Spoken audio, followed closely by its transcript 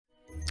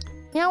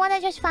You know what I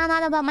just found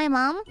out about my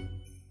mom?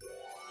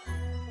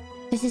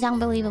 This is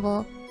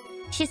unbelievable.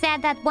 She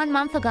said that 1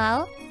 month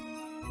ago,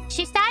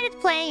 she started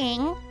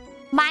playing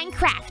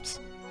Minecraft.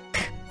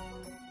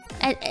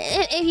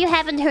 If you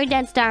haven't heard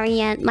that story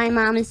yet, my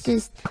mom is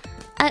just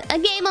a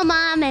gamer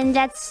mom, and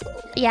that's,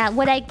 yeah,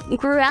 what I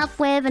grew up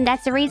with, and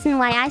that's the reason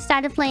why I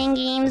started playing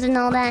games and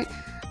all that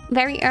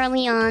very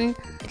early on.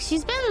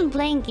 She's been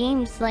playing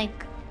games,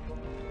 like,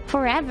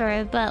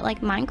 forever, but,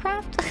 like,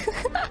 Minecraft?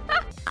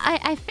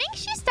 I think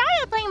she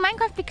started playing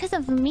Minecraft because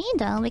of me,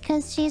 though,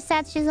 because she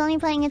said she's only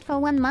playing it for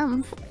 1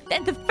 month.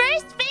 And the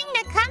first thing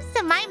that comes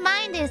to my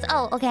mind is,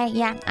 oh, okay,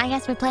 yeah, I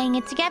guess we're playing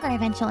it together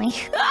eventually.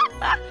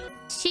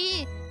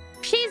 She's,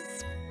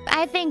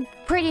 I think,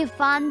 pretty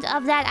fond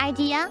of that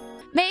idea.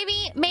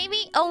 Maybe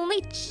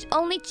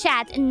only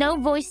chat and no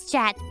voice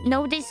chat,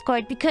 no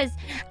Discord, because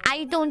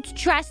I don't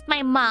trust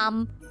my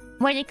mom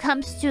when it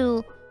comes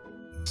to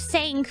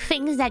saying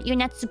things that you're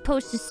not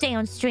supposed to say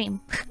on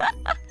stream.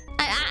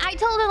 I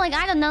told her, like,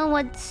 I don't know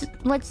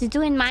what to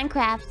do in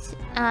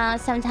Minecraft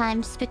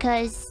sometimes,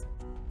 because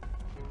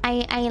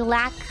I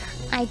lack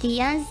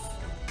ideas.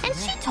 And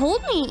she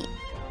told me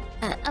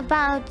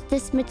about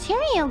this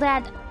material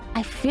that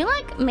I feel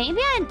like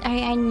maybe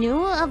I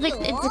knew of its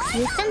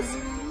existence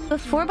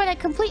before, but I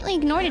completely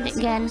ignored it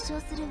again.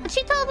 But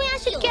she told me I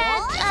should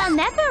get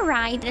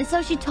netherite, and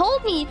so she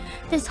told me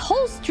this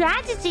whole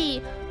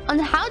strategy on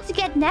how to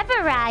get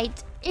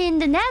netherite in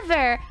the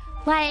nether.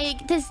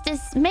 Like this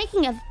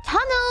making a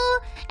tunnel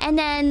and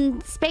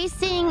then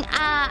spacing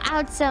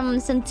out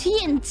some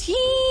TNT.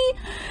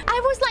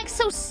 I was like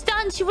so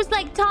stunned. She was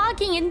like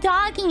talking and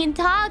talking and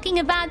talking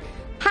about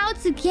how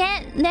to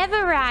get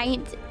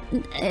netherite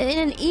in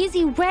an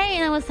easy way,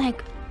 and I was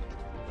like,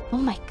 oh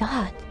my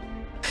god.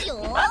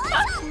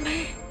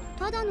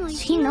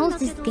 She knows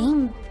this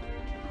game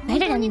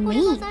better than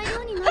me.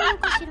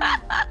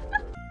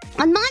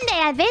 On Monday,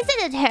 I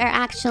visited her,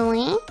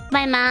 actually.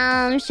 My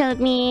mom showed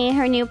me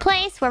her new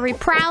place very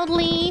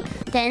proudly.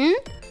 Then,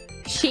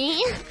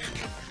 she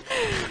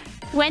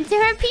went to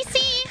her PC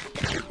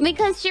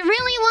because she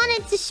really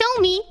wanted to show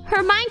me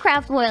her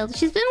Minecraft world.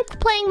 She's been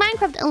playing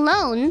Minecraft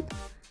alone,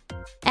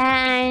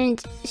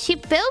 and she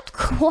built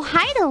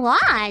quite a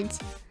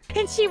lot.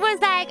 And she was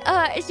like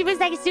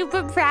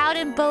super proud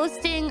and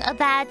boasting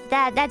about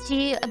that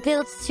she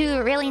built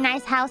 2 really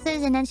nice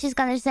houses, and then she's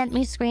gonna send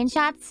me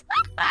screenshots.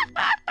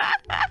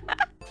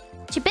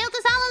 She built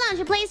this all alone.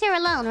 She plays here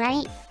alone,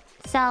 right?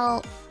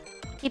 So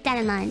keep that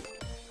in mind.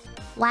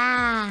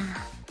 Wow.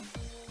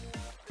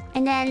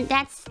 And then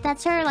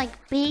that's her like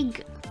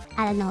big,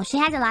 I don't know. She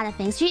has a lot of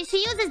things. She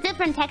uses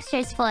different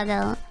textures for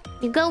though.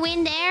 You go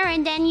in there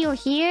and then you're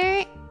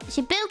here.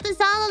 She built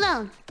this all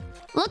alone.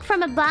 Look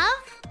from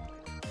above.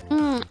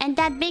 And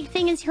that big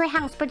thing is her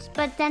house,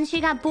 but then she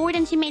got bored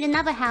and she made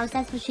another house.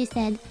 That's what she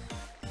said.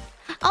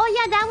 Oh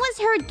yeah, that was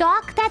her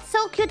dock. That's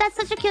so cute. That's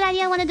such a cute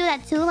idea. I want to do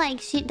that too.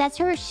 Like that's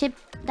her ship,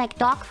 like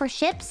dock for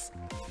ships.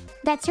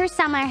 That's her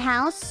summer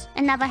house.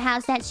 Another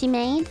house that she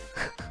made.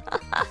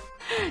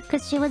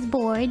 Because she was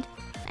bored.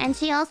 And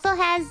she also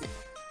has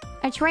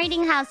a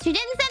trading house. She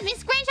didn't send me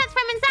screenshots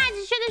from inside.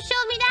 She should have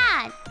showed me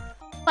that.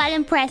 But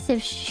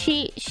impressive.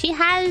 She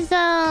has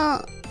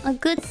a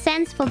good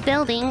sense for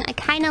building. I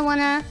kind of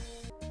want to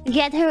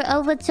get her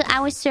over to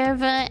our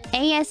server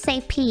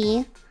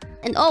ASAP.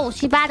 And oh,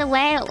 she, by the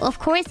way, of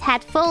course,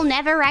 had full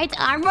netherite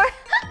armor.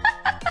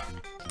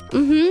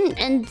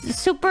 And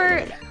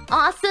super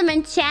awesome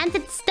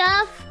enchanted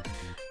stuff.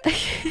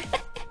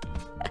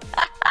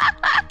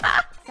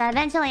 So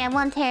eventually I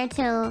want her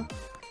to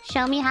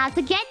show me how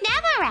to get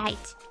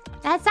netherite.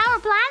 That's our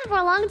plan for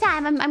a long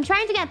time. I'm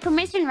trying to get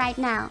permission right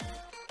now.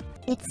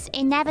 It's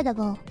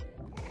inevitable.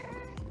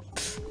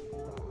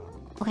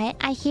 Okay,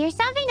 I hear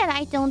something that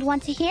I don't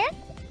want to hear.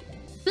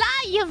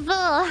 Fly, you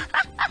fool!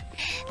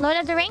 Lord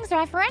of the Rings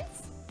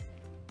reference?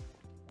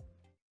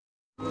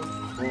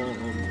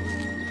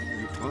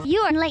 You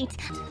are late.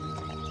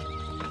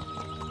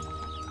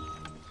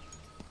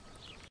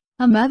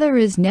 A mother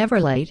is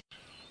never late,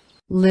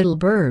 little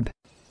burb.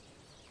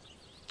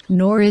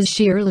 Nor is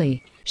she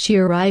early. She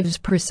arrives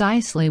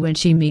precisely when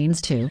she means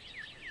to.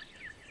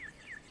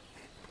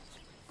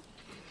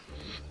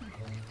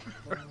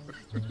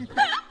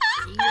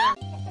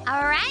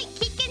 Alright,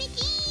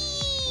 kikariki!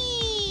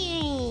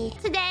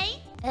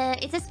 Today,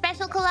 it's a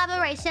special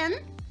collaboration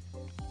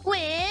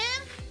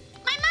with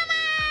my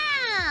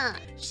mama!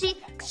 She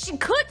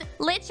could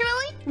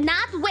literally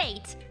not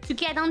wait to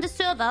get on the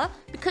server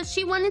because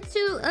she wanted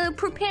to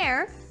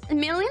prepare a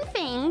million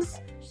things.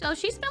 So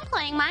she's been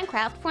playing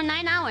Minecraft for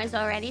 9 hours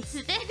already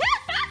today.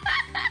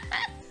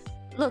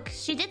 Look,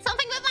 she did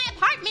something with my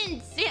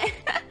apartment!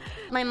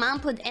 My mom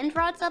put end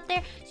rods up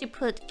there. She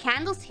put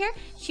candles here.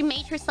 She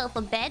made herself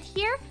a bed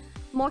here.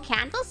 More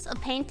candles, a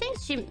painting.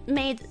 She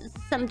made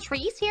some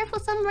trees here for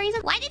some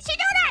reason. Why did she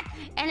do that?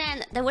 And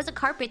then there was a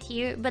carpet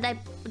here, but I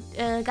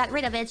got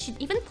rid of it. She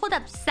even put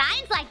up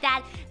signs like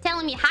that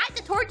telling me, hide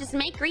the torches,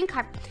 make green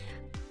carpet.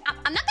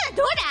 I'm not gonna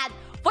do that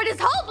for this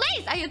whole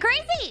place. Are you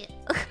crazy?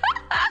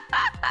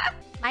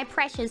 My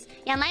precious.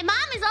 Yeah, my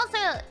mom is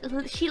also...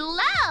 She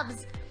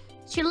loves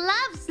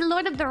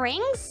Lord of the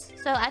Rings.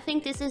 So I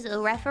think this is a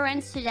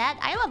reference to that.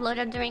 I love Lord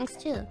of the Rings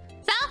too.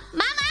 So,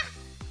 Mama!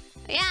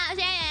 Yeah.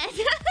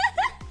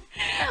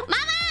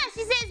 Mama!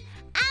 She says,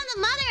 I'm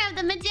the mother of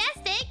the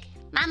Majestic.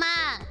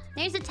 Mama,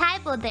 there's a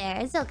typo there.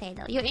 It's okay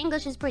though. Your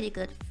English is pretty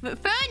good.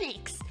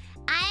 Phoenix!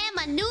 I am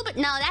a noob.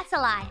 No, that's a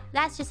lie.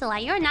 That's just a lie.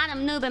 You're not a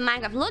noob in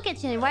Minecraft. Look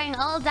at you wearing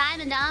all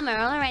diamond armor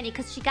already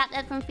because she got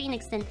that from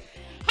Phoenixton.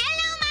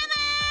 Hello, Mama!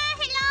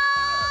 Hello!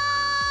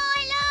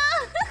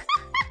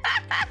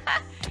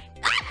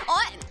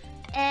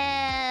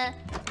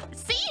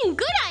 Seeing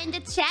Gura in the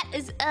chat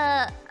is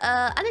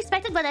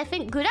unexpected, but I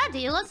think Gura, do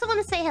you also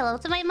want to say hello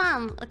to my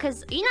mom?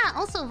 Because Ina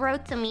also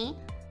wrote to me.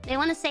 They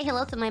want to say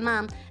hello to my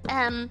mom.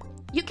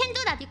 You can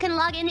do that. You can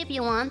log in if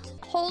you want.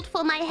 Hold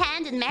for my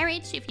hand in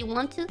marriage if you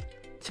want to.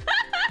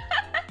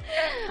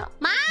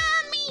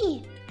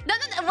 Mommy! No.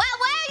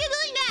 Why are you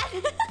doing that?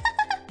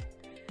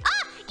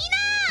 Oh,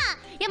 Ina!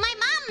 Yeah, my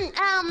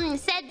mom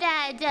said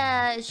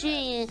that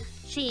she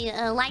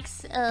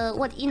likes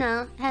what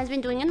Ina has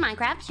been doing in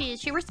Minecraft.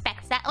 She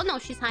respects that. Oh no,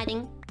 she's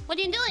hiding. What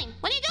are you doing?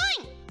 What are you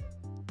doing?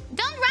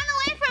 Don't run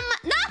away from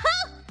no!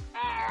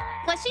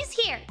 Well, she's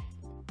here.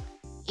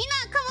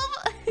 Ina, come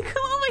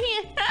over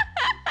here.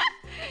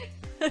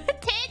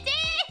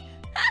 Teddy!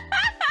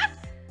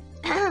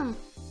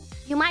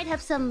 You might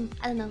have some,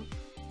 I don't know.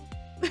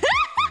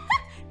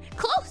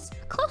 Close.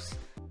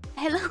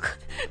 Hello,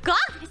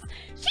 goddess.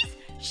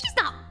 She's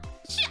not.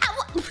 I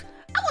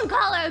wouldn't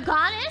call her a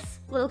goddess.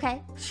 Well,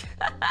 okay.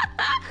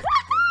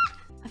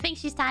 I think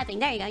she's typing.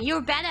 There you go.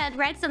 You're better at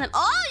redstone.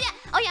 Oh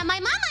yeah. My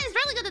mama is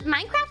really good at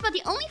Minecraft, but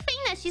the only thing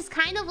that she's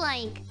kind of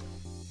like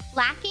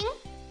lacking,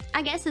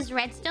 I guess, is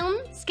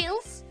redstone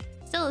skills.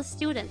 Still a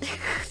student.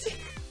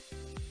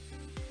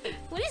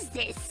 What is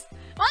this?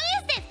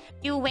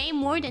 You weigh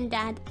more than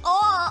that.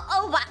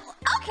 Oh, wow.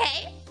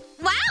 Okay.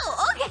 Wow,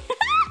 okay.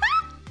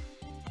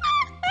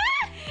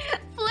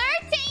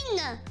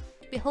 Flirting.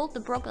 Behold the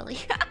broccoli.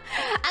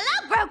 I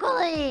love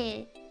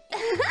broccoli.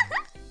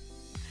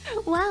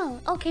 Wow.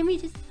 Oh, can we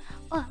just...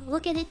 Oh,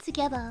 look at it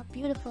together.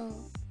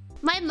 Beautiful.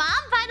 My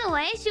mom, by the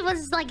way, she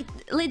was like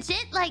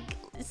legit like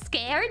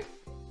scared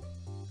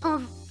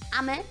of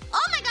Ame.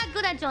 Oh my god,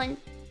 Gura joined.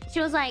 She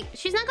was like,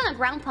 she's not gonna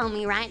ground pound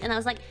me, right? And I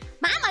was like,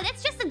 Mama,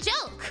 that's just a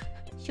joke.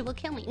 She will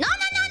kill me. No.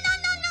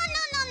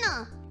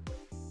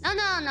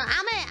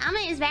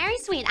 Ame is very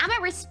sweet.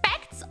 Ame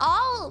respects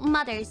all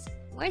mothers.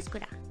 Where's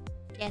Gura?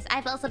 Yes,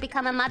 I've also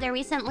become a mother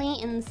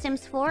recently in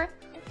Sims 4.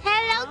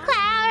 Hello,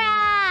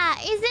 Clara!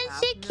 Isn't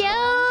she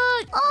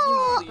cute?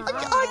 Oh,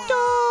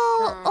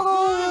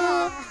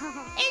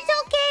 it's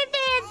okay,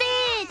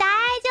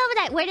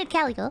 baby. Where did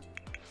Kelly go?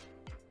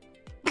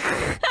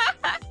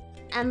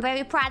 I'm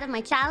very proud of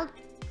my child.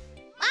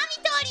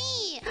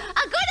 Mamatori!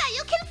 Gura,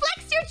 you can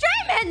flex your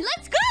German!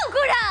 Let's go,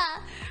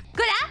 Gura!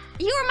 Gura,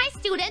 you are my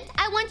student.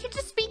 I want you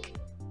to speak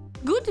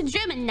good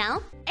German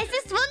now. Es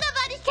ist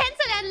wunderbar, dich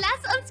kennenzulernen.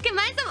 Lass uns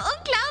gemeinsam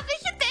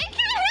unglaubliche Dinge.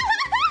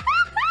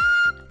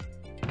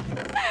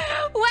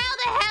 Where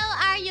the hell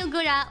are you,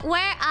 Gura?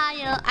 Where are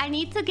you? I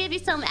need to give you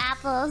some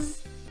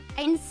apples.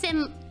 Ein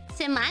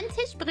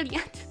semantisch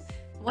brillant.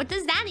 What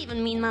does that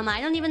even mean, Mama? I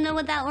don't even know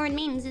what that word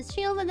means. Is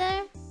she over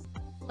there?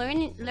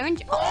 Learn.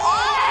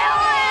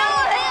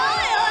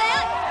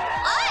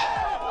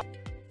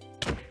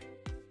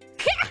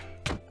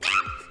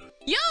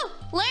 You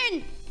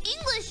learn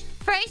English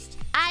first.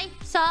 I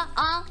saw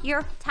all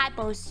your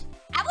typos.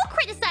 I will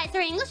criticize her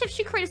English if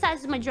she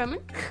criticizes my German.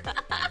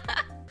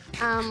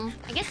 I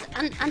guess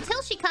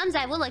until she comes,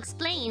 I will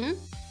explain.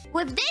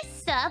 With this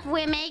stuff,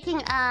 we're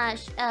making a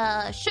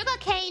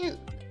sugarcane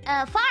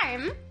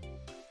farm.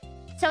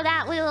 So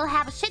that we will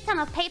have a shit ton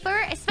of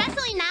paper,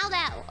 especially now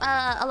that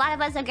a lot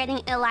of us are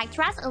getting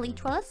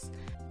elytras.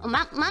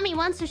 Mommy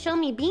wants to show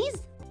me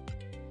bees.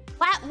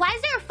 Why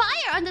is there a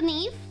fire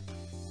underneath,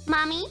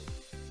 Mommy?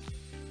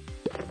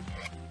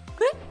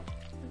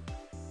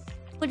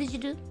 What did you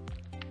do?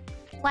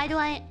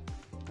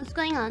 What's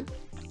going on?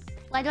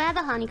 Why do I have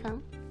a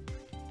honeycomb?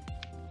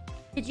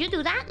 Did you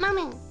do that,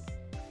 Mommy?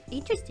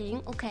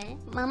 Interesting. Okay,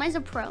 Mama is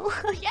a pro.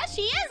 Yeah,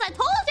 she is. I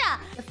told ya.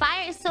 The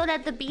fire is so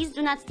that the bees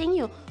do not sting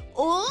you.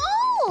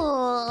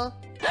 Oh!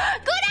 Gura!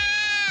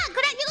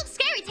 Gura, you look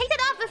scary. Take that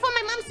off before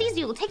my mom sees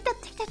you. Take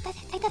that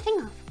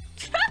thing off.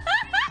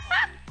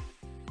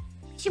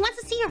 She wants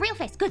to see your real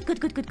face. Good.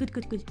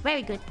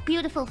 Very good.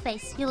 Beautiful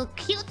face. You look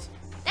cute.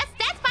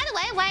 That's by the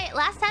way why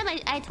last time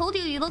I told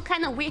you look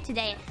kind of weird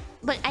today.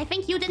 But I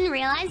think you didn't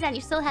realize that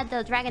you still had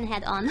the dragon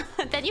head on.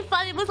 Then you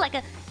thought it was like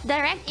a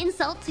direct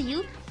insult to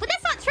you. But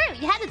that's not true.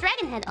 You had the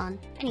dragon head on.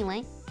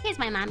 Anyway, here's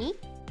my mommy.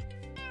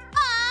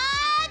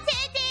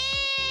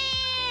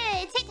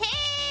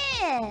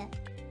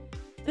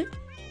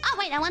 Oh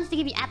wait, I wanted to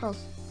give you apples.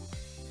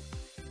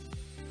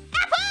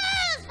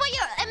 Apples for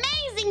your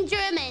amazing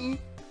German.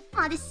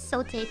 Oh, this is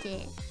so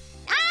tete.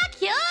 Ah,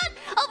 cute.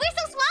 Oh, we're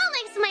so small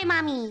next to my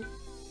mommy.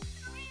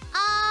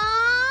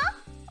 Ah,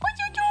 oh,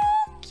 you're so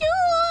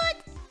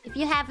cute. If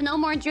you have no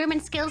more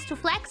German skills to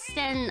flex,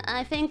 then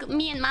I think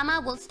me and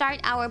Mama will start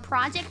our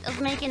project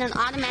of making an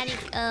automatic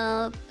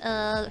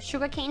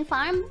sugarcane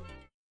farm.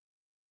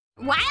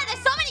 Why are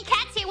there so many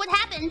cats here? What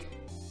happened?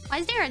 Why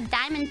is there a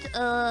diamond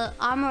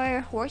armor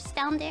horse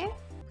down there?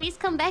 Please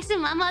come back to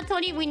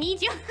Mamatori. We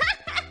need you.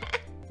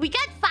 We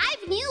got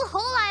 5 new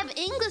Hololive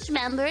English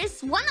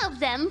members. One of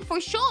them, for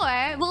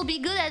sure, will be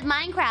good at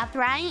Minecraft,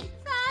 right?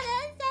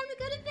 It's time to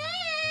go to bed.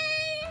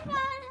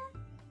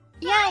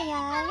 Yeah. Time to go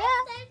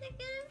to bed.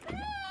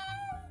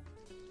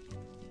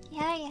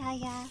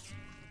 Yeah.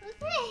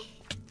 Okay.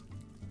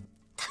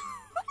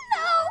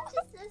 No.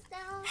 Just sit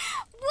down.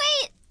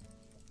 Wait.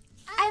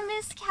 I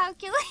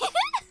miscalculated.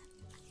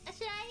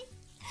 Should I?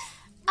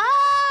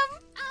 Oh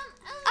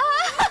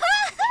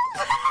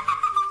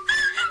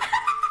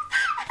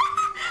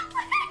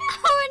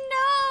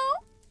no.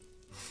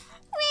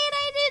 Wait,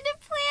 I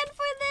didn't plan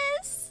for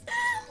this.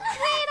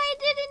 Wait, I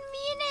didn't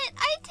mean it.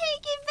 I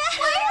take it back.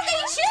 Why are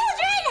they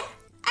children?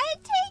 I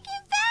take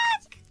it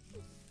back.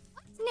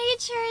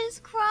 Nature is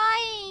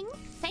crying.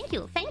 Thank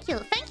you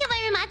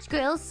very much,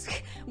 girls.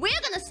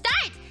 We're gonna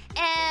start.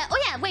 Oh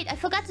yeah, wait, I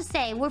forgot to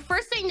say. We're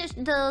first doing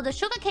the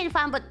sugarcane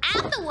farm, but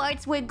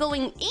afterwards we're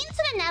going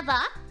into the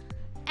nether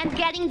and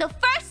getting the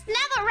first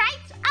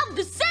netherite of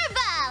the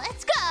server.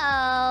 Let's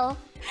go.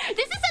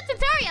 This is a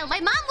tutorial. My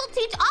mom will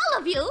teach all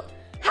of you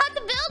how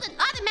to build an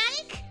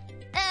automatic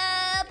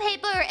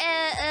paper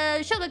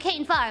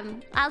sugarcane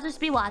farm. I'll just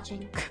be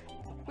watching.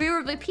 We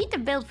will repeat the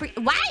build for...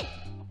 Why?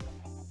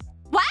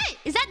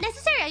 Is that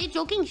necessary? Are you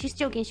joking? She's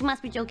joking. She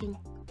must be joking.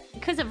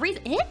 Because of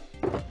reason... Eh?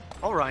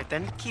 All right,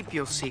 then. Keep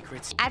your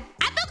secrets. I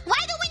thought...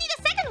 Why do we need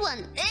a second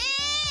one?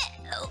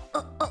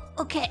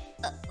 Okay.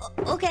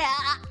 Okay.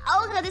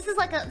 Oh, this is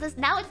like a...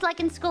 Now it's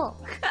like in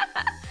school.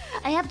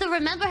 I have to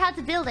remember how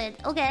to build it.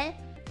 Okay.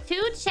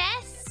 2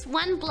 chests,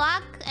 1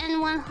 block,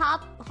 and 1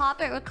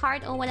 hopper or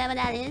cart or whatever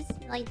that is.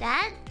 Like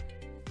that.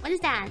 What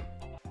is that?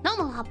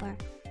 Normal hopper.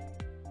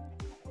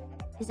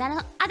 Is that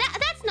a...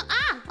 that's no...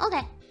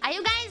 okay. Are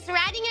you guys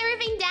writing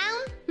everything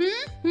down?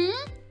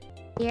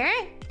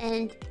 Here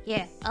and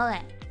here.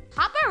 Okay.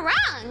 Hopper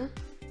wrong.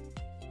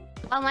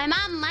 Oh, my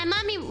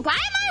mommy. Why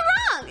am I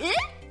wrong?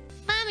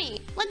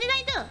 Mommy, what did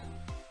I do?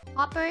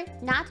 Hopper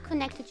not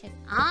connected chip.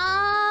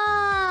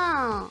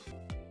 Oh.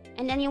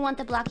 And then you want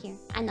the block here.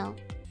 I know.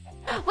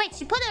 Wait,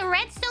 she put a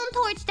redstone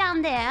torch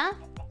down there.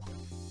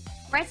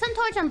 Redstone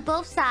torch on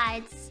both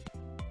sides.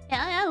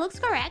 Yeah, looks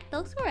correct.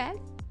 I'm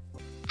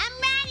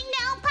riding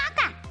the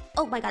alpaca.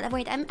 Oh my god,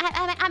 wait,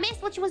 I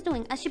missed what she was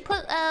doing. She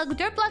put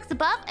dirt blocks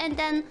above and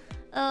then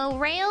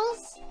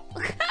rails.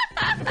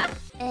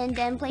 And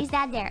then place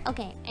that there.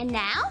 Okay, and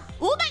now?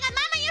 Oh my god,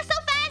 Mama, you're so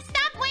fast!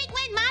 Stop! Wait,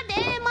 Mate!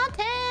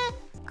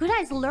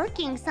 Gura is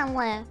lurking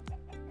somewhere.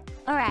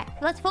 Alright,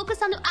 let's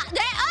focus on the...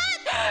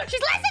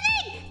 she's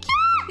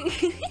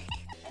listening!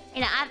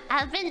 You know,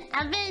 I've been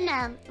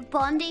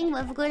bonding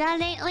with Gura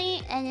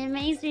lately, and it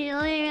makes me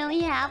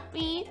really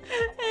happy.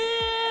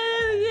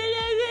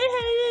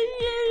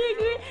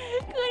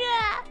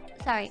 Gura!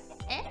 Sorry.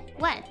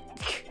 What?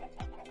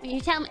 Are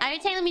you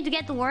telling me to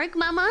get to work,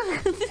 Mama?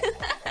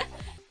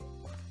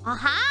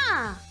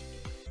 Aha!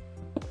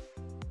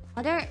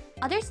 Other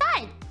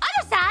side.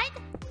 Other side?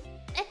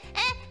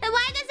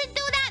 Why does it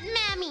do that,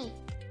 Mammy?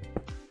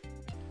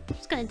 I'm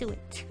just gonna do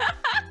it.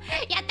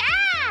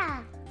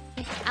 Yatta!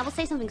 I will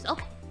say some things.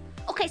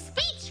 Okay,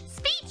 speech.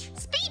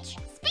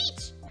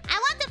 I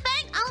want to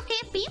thank all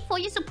KFP for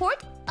your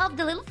support of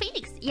the little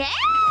Phoenix.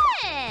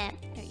 Yeah!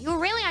 You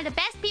really are the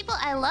best people.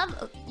 I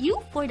love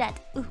you for that.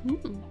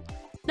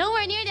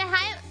 Nowhere near the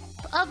height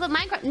of a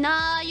Minecraft.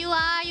 No, you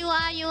are.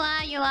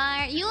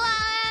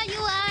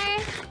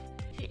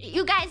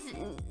 You guys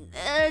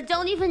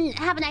don't even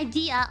have an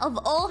idea of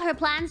all her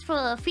plans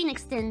for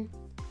Phoenixton.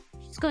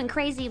 She's going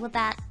crazy with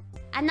that.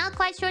 I'm not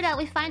quite sure that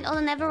we find all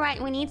the netherite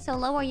we need, so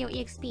lower your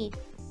EXP.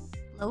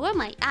 Lower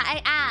my...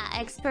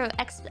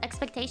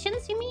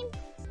 expectations, you mean?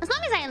 As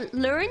long as I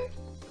learn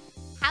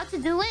how to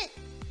do it,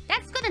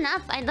 that's good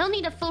enough. I don't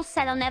need a full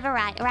set of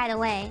netherite right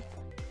away.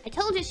 I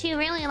told you she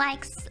really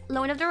likes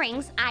Lord of the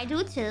Rings. I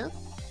do too.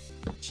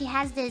 She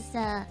has this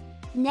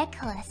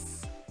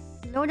necklace.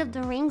 Lord of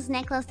the Rings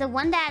necklace. The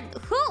one that...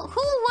 Who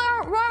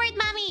wore it,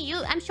 Mommy?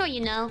 I'm sure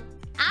you know.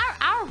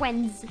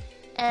 Arwen's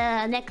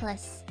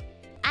necklace.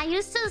 I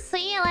used to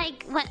see,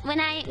 like, when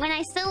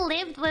I still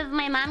lived with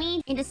my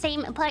mommy in the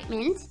same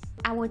apartment,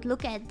 I would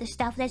look at the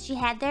stuff that she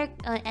had there,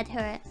 at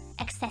her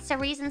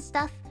accessories and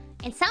stuff.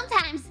 And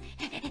sometimes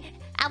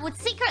I would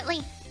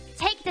secretly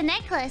take the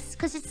necklace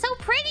because it's so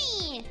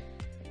pretty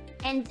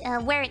and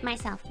wear it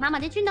myself. Mama,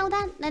 did you know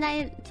that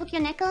I took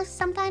your necklace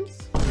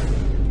sometimes?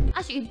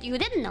 Actually, you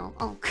didn't know.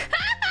 Oh.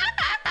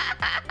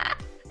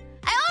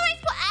 I always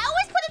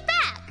put it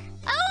back.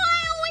 Oh,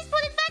 I always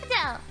put it back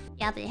down.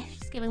 Yabe,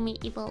 she's giving me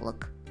evil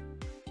look.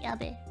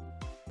 Yabe.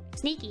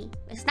 Sneaky.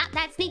 It's not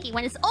that sneaky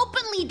when it's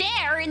openly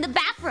there in the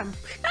bathroom.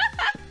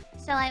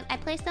 So I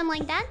placed them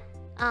like that.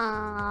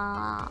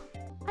 How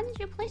did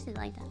you place it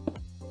like that?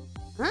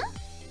 Huh?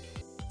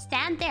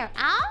 Stand there.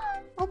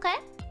 Ah, okay.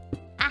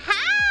 Aha!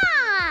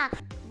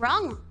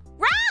 Wrong.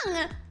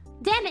 Wrong!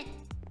 Damn it.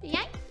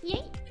 Yeah.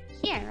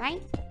 Here,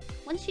 right?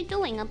 What is she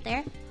doing up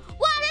there?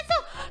 Wow,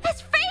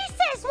 that's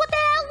faces! What the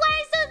hell?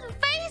 Why is it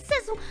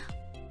faces?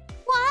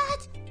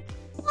 What?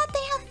 What?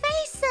 They have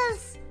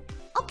faces!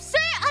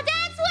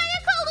 That's why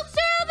they're called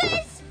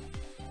observers!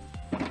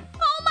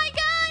 Oh my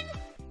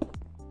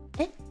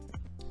god!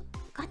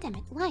 God damn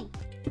it, why?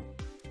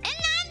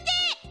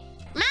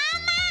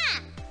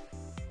 Mama!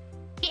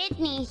 Geht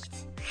nicht.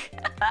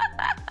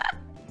 I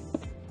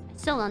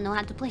still don't know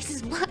how to place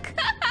this block.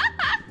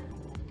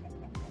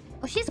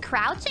 Oh, she's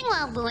crouching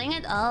while doing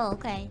it? Oh,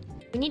 okay.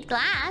 We need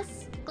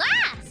glass.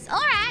 Glass!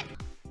 Alright.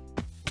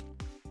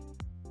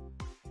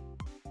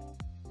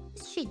 What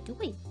is she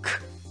doing?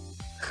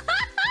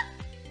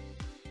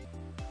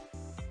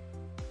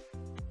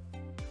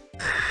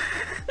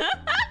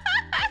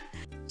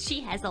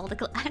 She has all the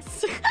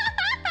glass.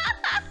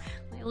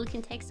 Maybe we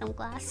can take some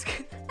glass.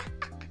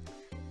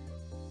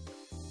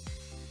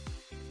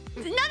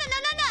 No,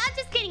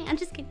 I'm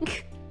just kidding.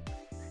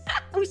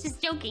 I was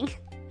just joking.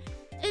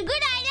 Good,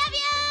 I love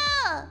you!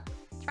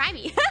 Try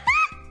me.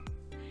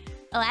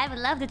 Oh, I would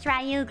love to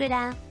try you,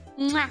 Gura.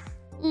 Mwah.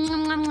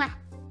 Mwah, mwah.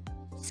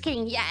 Just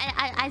kidding. Yeah,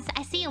 I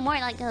see you more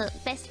like a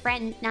best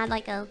friend, not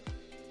like a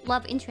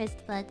love interest,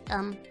 but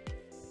I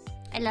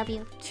love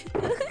you.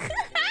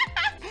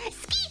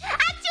 Ski!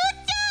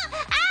 Achuchu!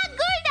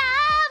 Gura!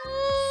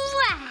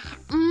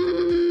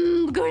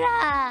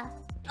 Gura!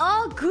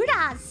 Oh,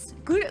 Guras!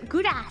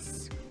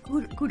 Guras!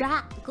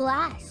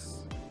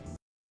 Glass.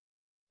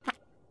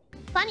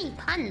 Funny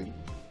pun.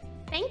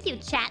 Thank you,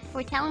 chat,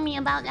 for telling me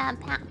about that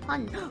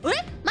pun.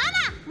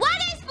 Mama!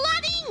 What is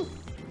flooding?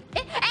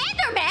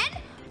 Enderman?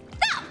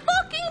 That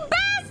fucking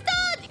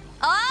bastard!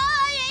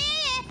 Oh,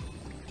 yeah.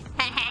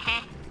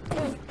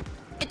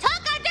 It took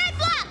our dead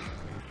block!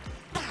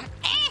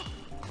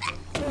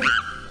 Mama!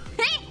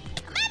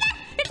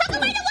 It took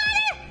away the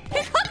water!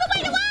 It took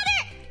away the water!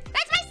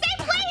 That's my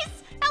safe place!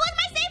 That was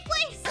my safe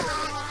place!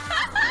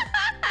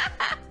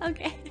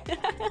 Okay.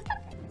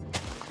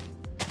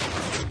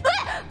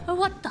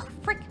 What the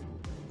frick?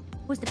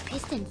 Was the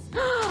pistons?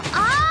 Oh!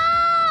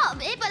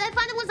 But I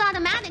thought it was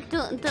automatic.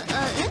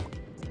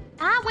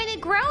 When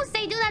it grows,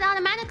 they do that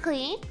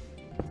automatically.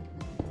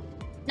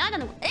 No.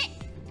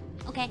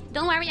 Okay,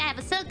 don't worry. I have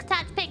a silk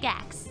touch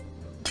pickaxe.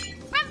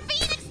 From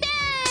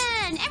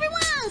Phoenixton!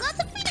 Everyone, go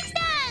to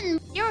Phoenixton!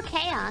 Pure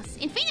chaos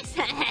in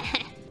Phoenixton.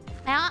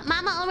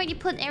 Mama already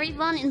put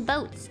everyone in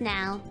boats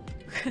now.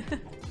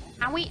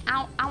 Are we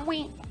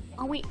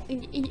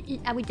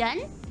done?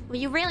 Well,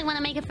 you really want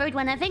to make a third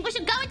one? I think we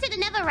should go into the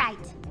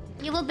netherite.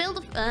 You will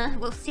build a...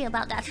 we'll see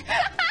about that. Yatta!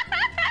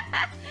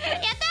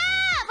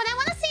 But I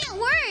want to see it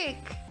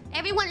work.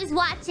 Everyone is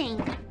watching.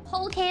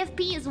 Whole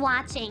KFP is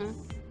watching.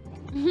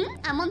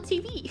 I'm on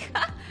TV.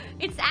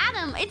 It's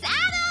Adam. It's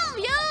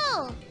Adam!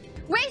 Yo!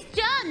 Where's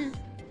John?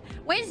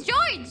 Where's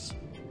George?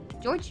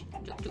 George?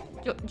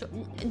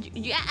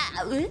 Yeah.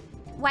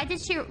 Why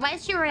is she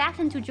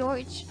reacting to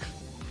George?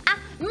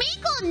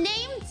 Miko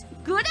named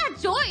Gura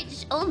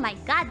George. Oh my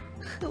god.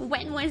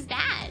 When was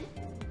that?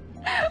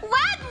 What?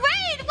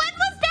 Wait, when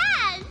was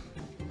that?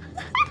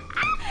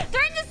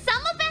 During the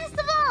summer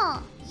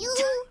festival.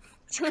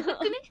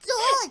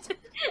 George.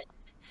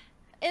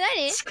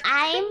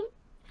 I'm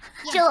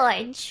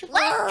George.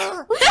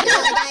 What?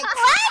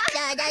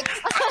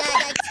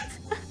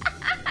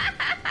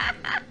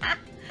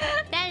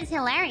 That is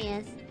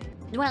hilarious.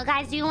 Well,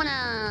 guys, do you want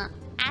to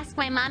ask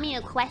my mommy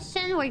a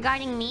question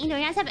regarding me? Do you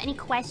guys have any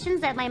questions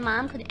that my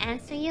mom could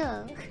answer you?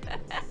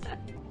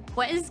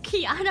 What is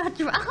Kiara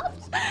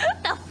dropped?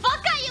 The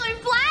fuck are you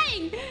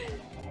implying?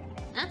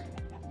 Huh?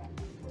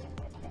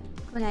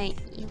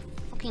 You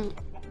fucking...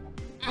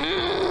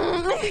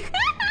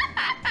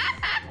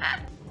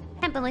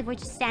 Can't believe we're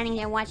just standing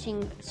there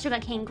watching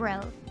sugarcane grow.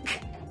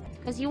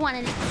 Because you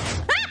wanted it.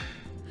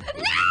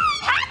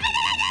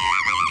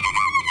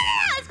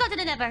 Let's go to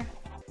the nether.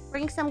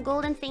 Bring some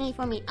golden thingy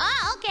for me.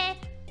 Oh, okay.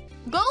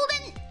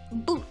 Golden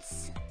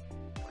boots.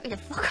 Where the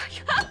fuck are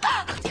you?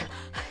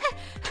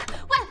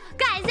 Well,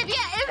 guys, if you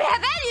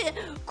have any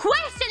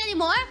question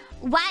anymore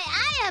why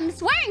I am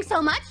swearing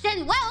so much,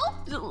 then, well,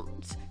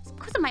 it's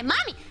because of my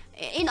mommy.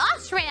 In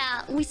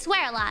Austria, we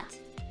swear a lot.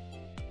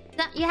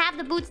 So, you have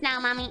the boots now,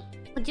 mommy.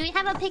 But do you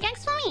have a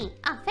pickaxe for me?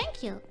 Oh,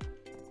 thank you.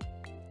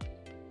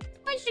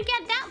 Where did you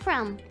get that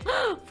from?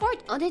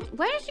 Where did you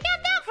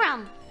get that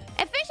from?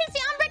 Efficiency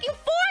unbreaking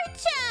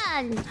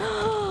fortune!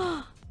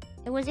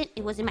 It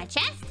was in my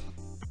chest?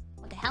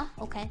 What the hell?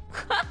 Okay.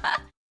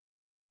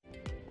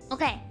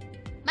 Okay.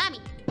 Mommy,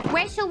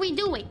 where shall we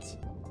do it?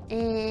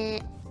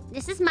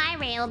 This is my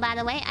rail, by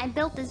the way. I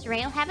built this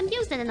rail. Haven't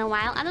used it in a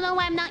while. I don't know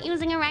why I'm not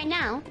using it right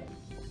now.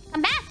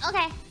 Come back.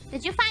 Okay.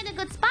 Did you find a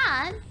good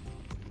spot?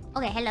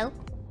 Okay, hello.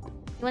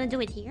 You wanna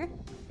do it here?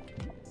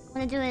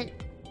 Wanna do it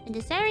in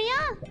this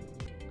area?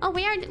 Oh,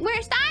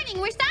 we're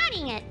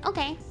starting it.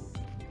 Okay.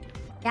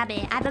 Yeah,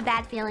 babe, I have a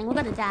bad feeling. We're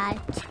gonna die.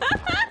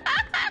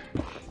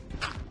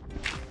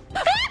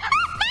 Mommy,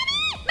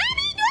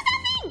 do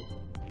something!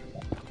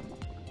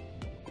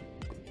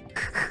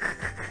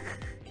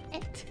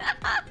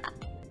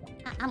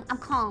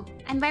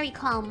 very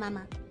calm,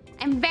 Mama.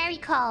 I'm very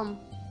calm.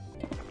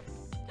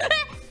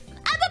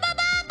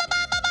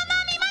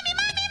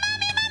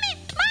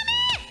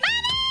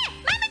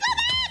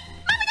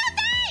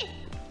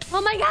 Oh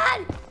my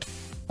god!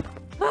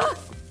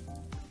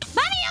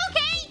 Mommy,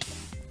 okay?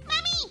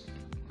 Mommy!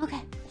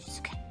 Okay, she's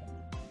okay.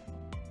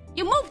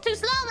 You moved too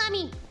slow,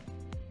 Mommy.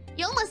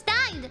 You almost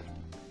died.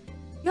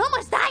 You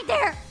almost died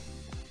there.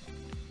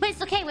 But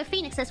it's okay with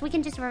Phoenixes. We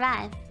can just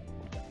revive.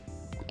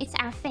 It's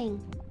our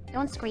thing.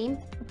 Don't scream.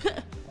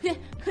 You're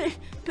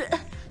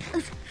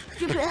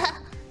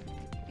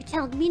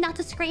telling me not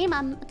to scream?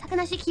 I'm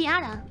Takanashi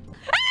Kiara.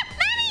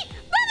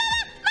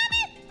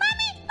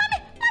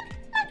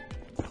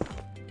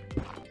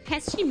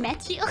 Has she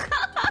met you?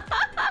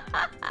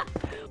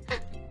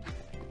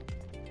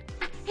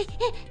 It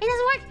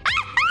doesn't work.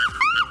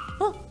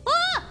 Oh,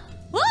 oh,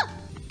 oh.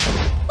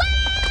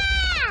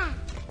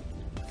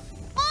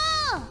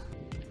 Oh.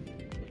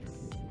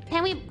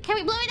 Can we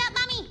blow it up,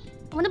 Mommy?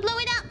 I wanna blow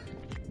it up.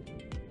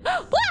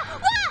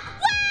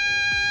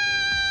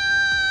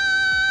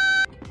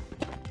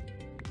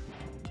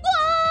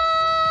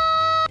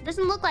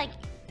 Doesn't look like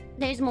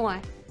there's more.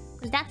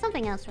 Cause that's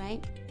something else,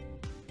 right?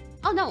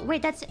 Oh no,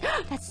 wait, that's it.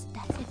 That's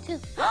it too.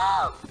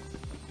 Whoa!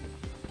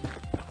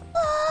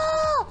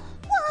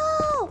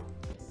 Whoa!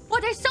 Oh,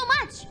 there's so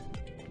much!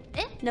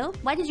 Eh? No?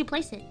 Why did you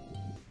place it?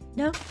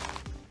 No?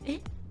 Eh?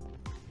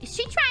 Is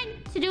she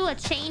trying to do a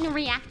chain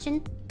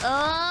reaction?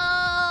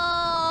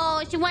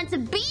 Oh, she wants a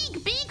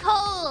big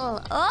hole!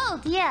 Oh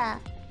dear.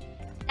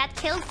 That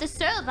kills the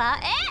server.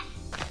 Eh?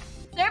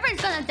 Server's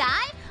gonna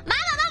die?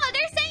 Mama,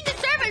 they're saying the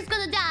server's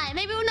gonna die.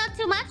 Maybe we're not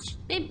too much.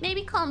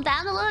 Maybe calm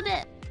down a little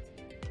bit.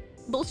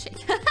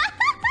 Bullshit.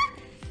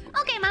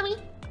 Okay, Mommy.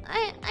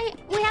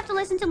 We have to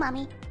listen to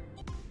Mommy.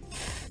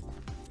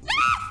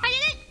 I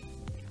did it!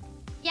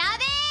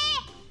 Yabe!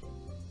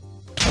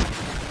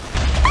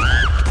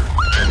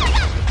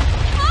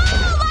 Oh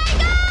my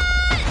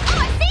god! Oh,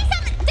 I see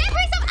something!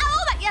 Debris!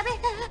 Oh my... Yabe!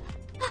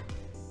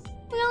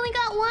 We only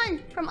got one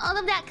from all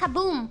of that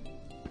kaboom.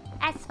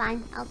 That's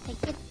fine. I'll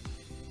take it.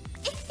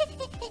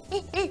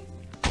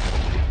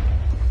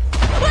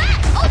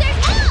 Oh, there's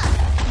more!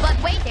 But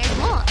wait, there's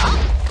more. Oh!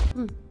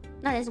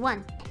 No, there's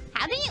one.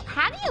 How do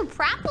you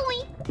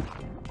properly...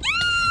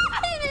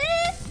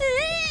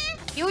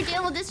 You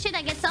deal with this shit,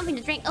 I get something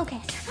to drink.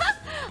 Okay.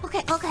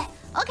 Okay,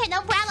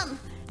 no problem.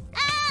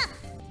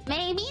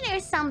 Maybe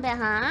there's some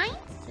behind,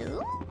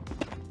 too.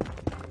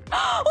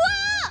 Whoa!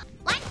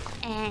 1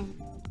 and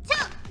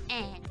 2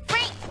 and 3.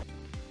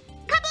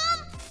 Kaboom!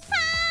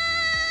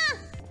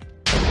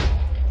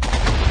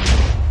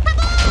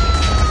 Kaboom!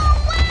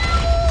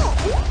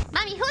 Wow!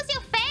 Mommy, who's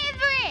your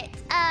favorite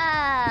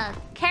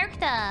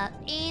character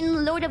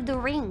in Lord of the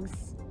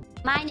Rings?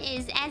 Mine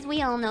is, as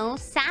we all know,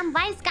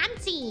 Samwise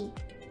Gamgee.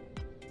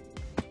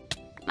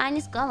 Mine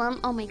is Gollum.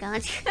 Oh my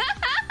god.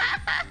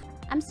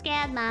 I'm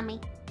scared, Mommy.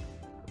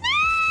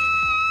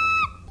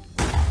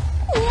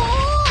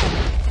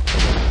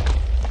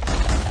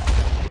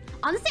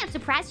 Honestly, I'm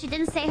surprised she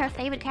didn't say her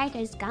favorite character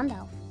is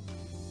Gandalf.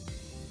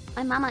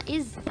 My mama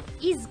is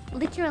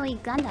literally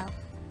Gandalf.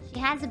 She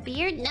has a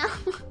beard? No.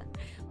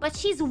 But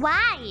she's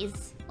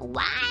wise.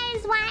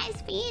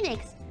 Wise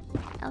Phoenix.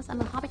 What else?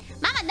 I'm a hobbit.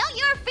 Mama, no,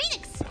 you're a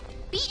Phoenix.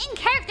 Be in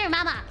character,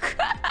 Mama.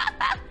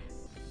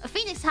 A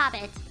Phoenix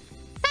hobbit.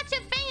 Such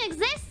a thing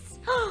exists.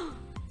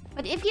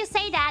 But if you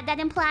say that, that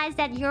implies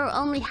that you're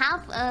only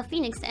half a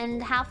Phoenix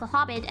and half a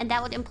hobbit, and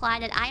that would imply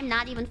that I'm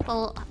not even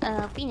full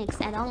Phoenix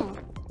at all.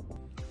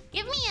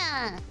 Give me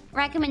a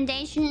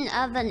recommendation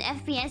of an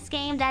FPS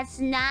game that's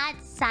not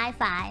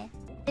sci-fi.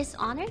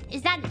 Dishonored?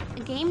 Is that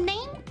a game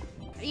name?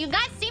 You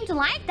guys seem to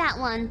like that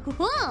one.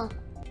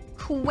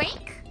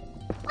 Quake?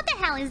 What the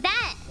hell is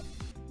that?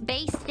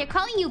 Based? They're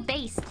calling you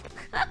Based.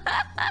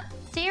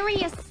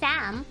 Serious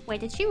Sam? Wait,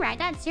 did she write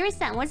that? Serious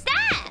Sam? What's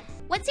that?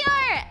 What's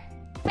your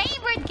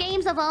favorite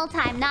games of all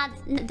time?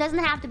 Doesn't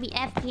have to be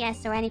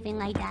FPS or anything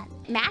like that.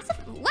 Massive?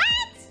 What?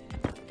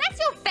 That's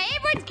your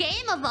favorite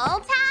game of all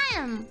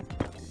time?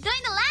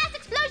 Doing the last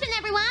explosion,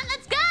 everyone!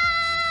 Let's go!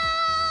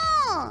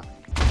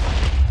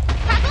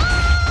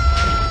 Kaboom!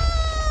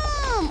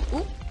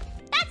 Ooh.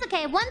 That's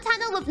okay. One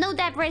tunnel with no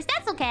debris.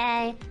 That's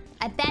okay.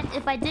 I bet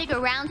if I dig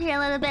around here a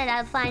little bit,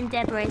 I'll find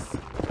debris.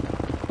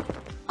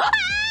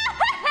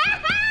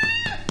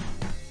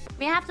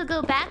 We have to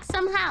go back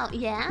somehow.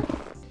 Yeah.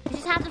 We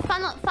just have to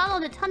follow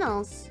the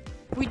tunnels.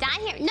 We die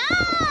here. No!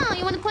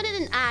 You want to put it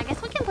in... I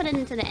guess we can put it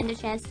into the ender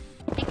chest.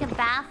 Take a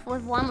bath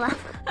with warm lava.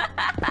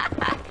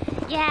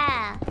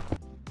 Yeah.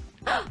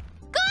 Gura!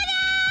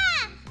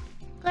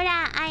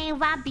 Gura, I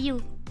love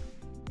you.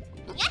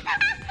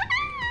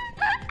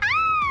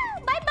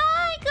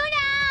 Bye-bye,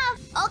 Gura!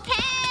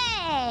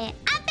 Okay.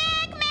 I'm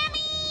back,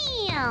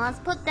 Mammy! Let's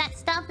put that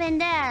stuff in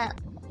there.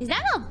 Is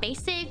that a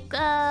basic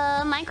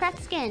Minecraft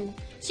skin?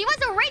 She was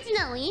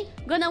originally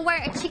gonna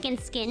wear a chicken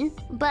skin,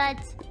 but...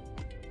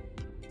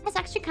 That's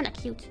actually kind of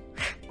cute.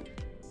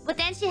 But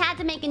then she had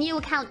to make a new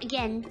account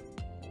again.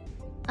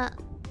 I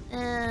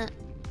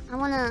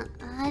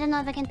don't know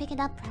if I can pick it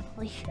up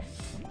properly.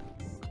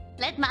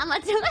 Let Mama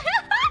do it.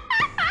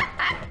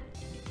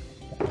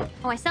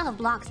 Oh, I still have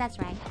blocks. That's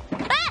right. Where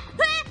is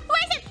it?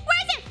 Where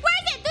is it? Where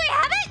is it? Do you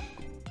have it?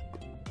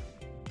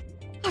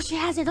 Oh, she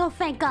has it. Oh,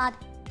 thank God.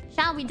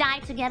 Shall we die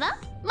together,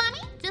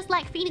 mommy? Just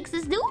like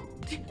phoenixes do?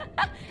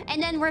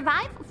 And then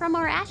revive from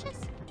our ashes?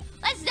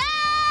 Let's die!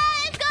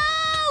 Let's go!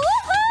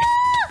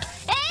 Woohoo!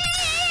 Hey!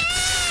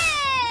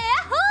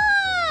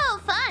 Yahoo!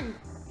 Fun!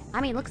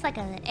 Mommy looks like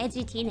an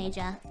edgy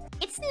teenager.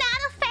 It's not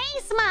a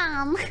face,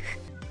 Mom!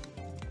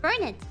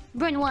 Burn it.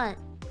 Burn what?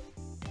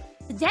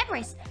 The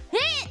debris.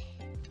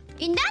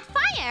 In that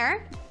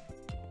fire?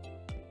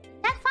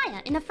 That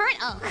fire? In the furnace?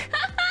 Oh.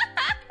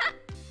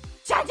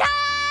 Cha-chan!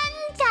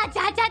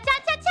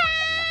 Cha-cha-cha-cha-cha-cha!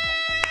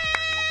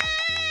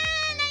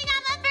 I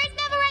got my first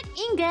never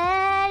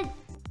ingot!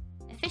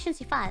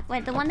 Efficiency 5.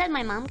 Wait, the one that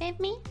my mom gave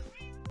me?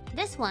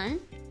 This one?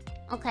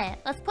 Okay,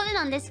 let's put it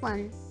on this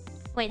one.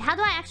 Wait, how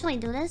do I actually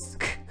do this?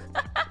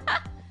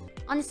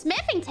 On the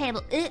smithing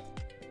table.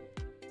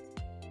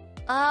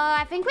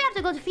 I think we have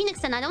to go to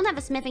Phoenixton. I don't have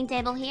a smithing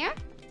table here.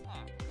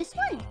 This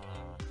one.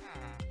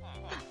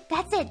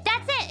 That's it,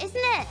 isn't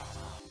it?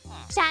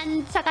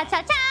 Chan chaka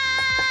cha cha!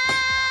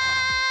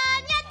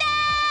 Yatta!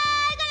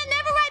 I got a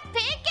never right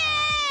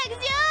pickaxe!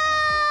 Yo!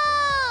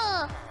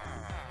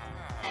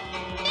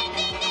 Ding, ding,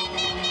 ding,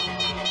 ding, ding,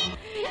 ding, ding.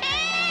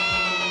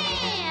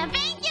 Hey!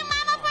 Thank you,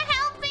 Mama, for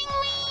helping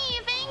me!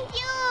 Thank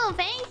you!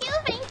 Thank you,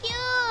 thank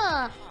you!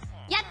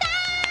 Yatta!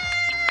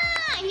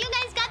 You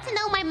guys got to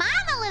know my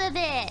mom a little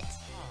bit!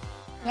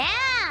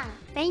 Yeah!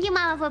 Thank you,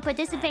 Mama, for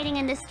participating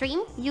in the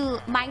stream. You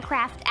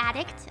Minecraft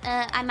addict.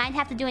 I might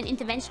have to do an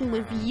intervention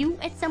with you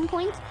at some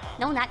point.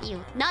 No, not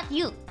you. Not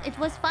you. It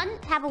was fun.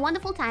 Have a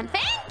wonderful time.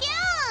 Thank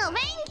you!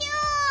 Thank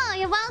you!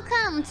 You're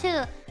welcome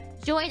to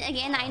join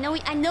again. I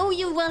know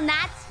you will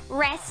not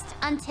rest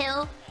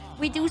until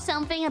we do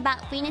something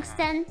about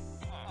Phoenixton.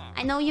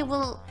 I know you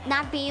will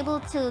not be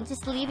able to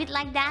just leave it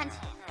like that.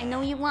 I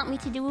know you want me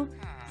to do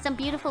some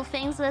beautiful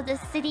things with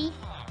this city.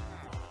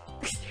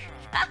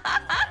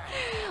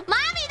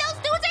 Mommy, those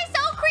dudes are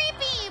so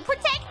creepy!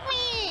 Protect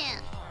me!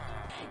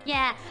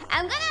 Yeah,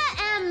 I'm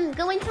gonna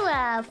go into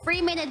a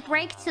 3-minute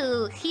break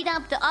to heat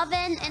up the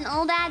oven and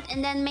all that,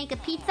 and then make a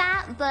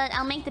pizza. But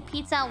I'll make the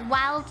pizza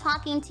while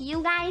talking to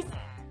you guys.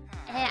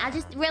 I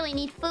just really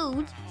need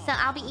food, so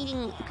I'll be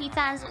eating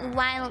pizzas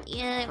while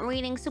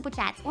reading super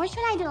chats. Or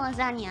should I do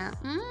lasagna?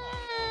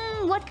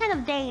 What kind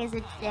of day is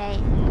it today?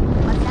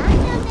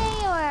 Lasagna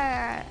day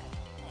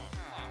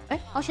or...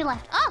 Oh, she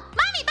left. Oh,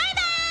 Mommy,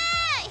 bye-bye!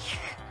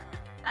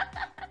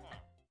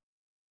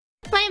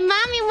 My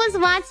mommy was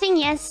watching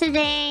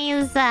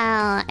yesterday's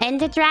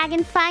Ender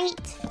Dragon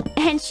fight,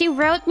 and she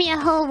wrote me a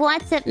whole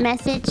WhatsApp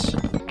message.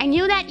 I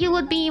knew that you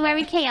would be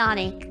very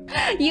chaotic.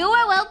 You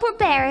were well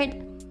prepared.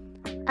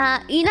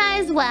 Ina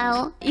as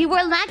well. You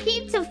were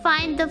lucky to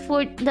find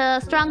the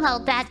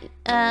stronghold that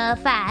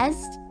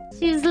fast.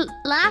 She's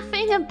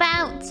laughing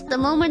about the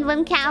moment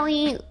when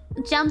Callie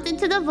jumped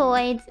into the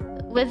void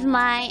with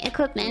my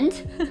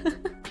equipment.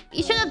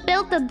 You should have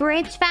built the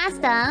bridge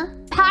faster.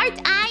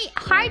 Heart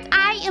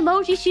eye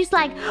emoji. She's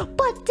like,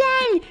 but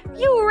then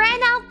you ran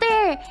out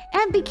there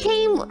and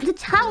became the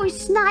tower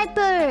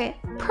sniper.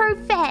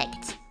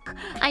 Perfect.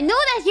 I know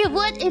that you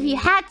would if you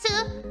had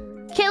to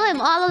kill him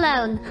all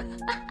alone.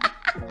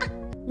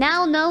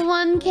 Now no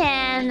one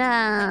can...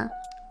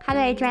 how do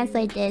I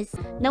translate this?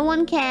 No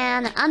one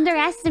can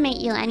underestimate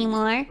you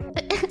anymore.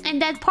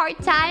 And that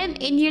part-time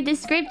in your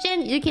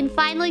description, you can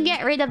finally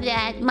get rid of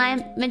that.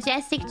 My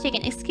Majestic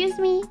chicken. Excuse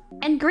me?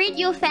 And greet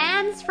your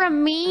fans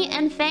from me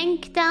and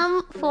thank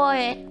them for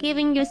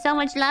giving you so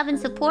much love and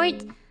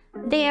support.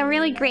 They are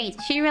really great.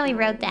 She really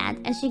wrote that.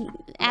 And she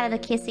added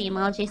a kissy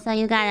emoji. So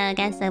you gotta, I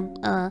guess,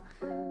 a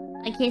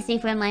kissy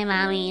from my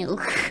mommy.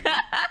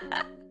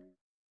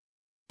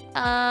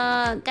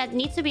 That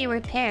needs to be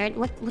repaired.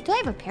 What do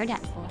I repair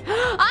that for?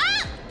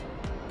 Ah!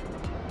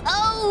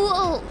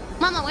 Oh!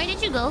 Mama, where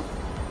did you go?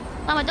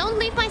 Mama, don't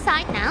leave my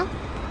side now.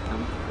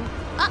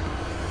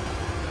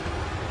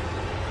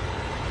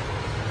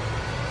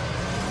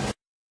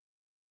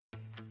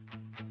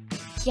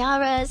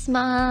 Kiara's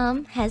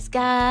mom has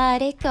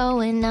got it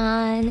going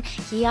on.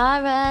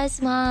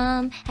 Kiara's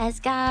mom has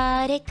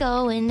got it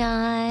going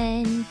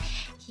on.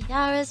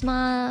 Kiara's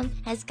mom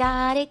has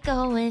got it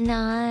going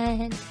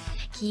on.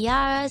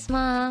 Kiara's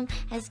mom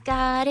has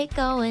got it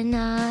going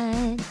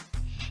on.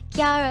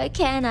 Kiara,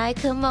 can I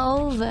come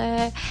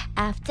over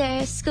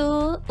after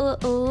school?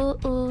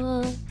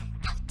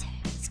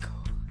 After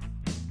school,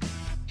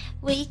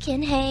 we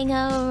can hang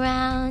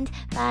around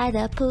by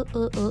the pool.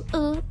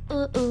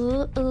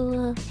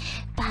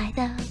 By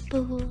the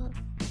pool.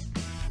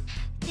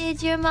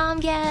 Did your mom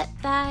get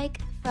back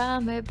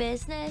from her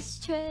business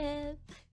trip?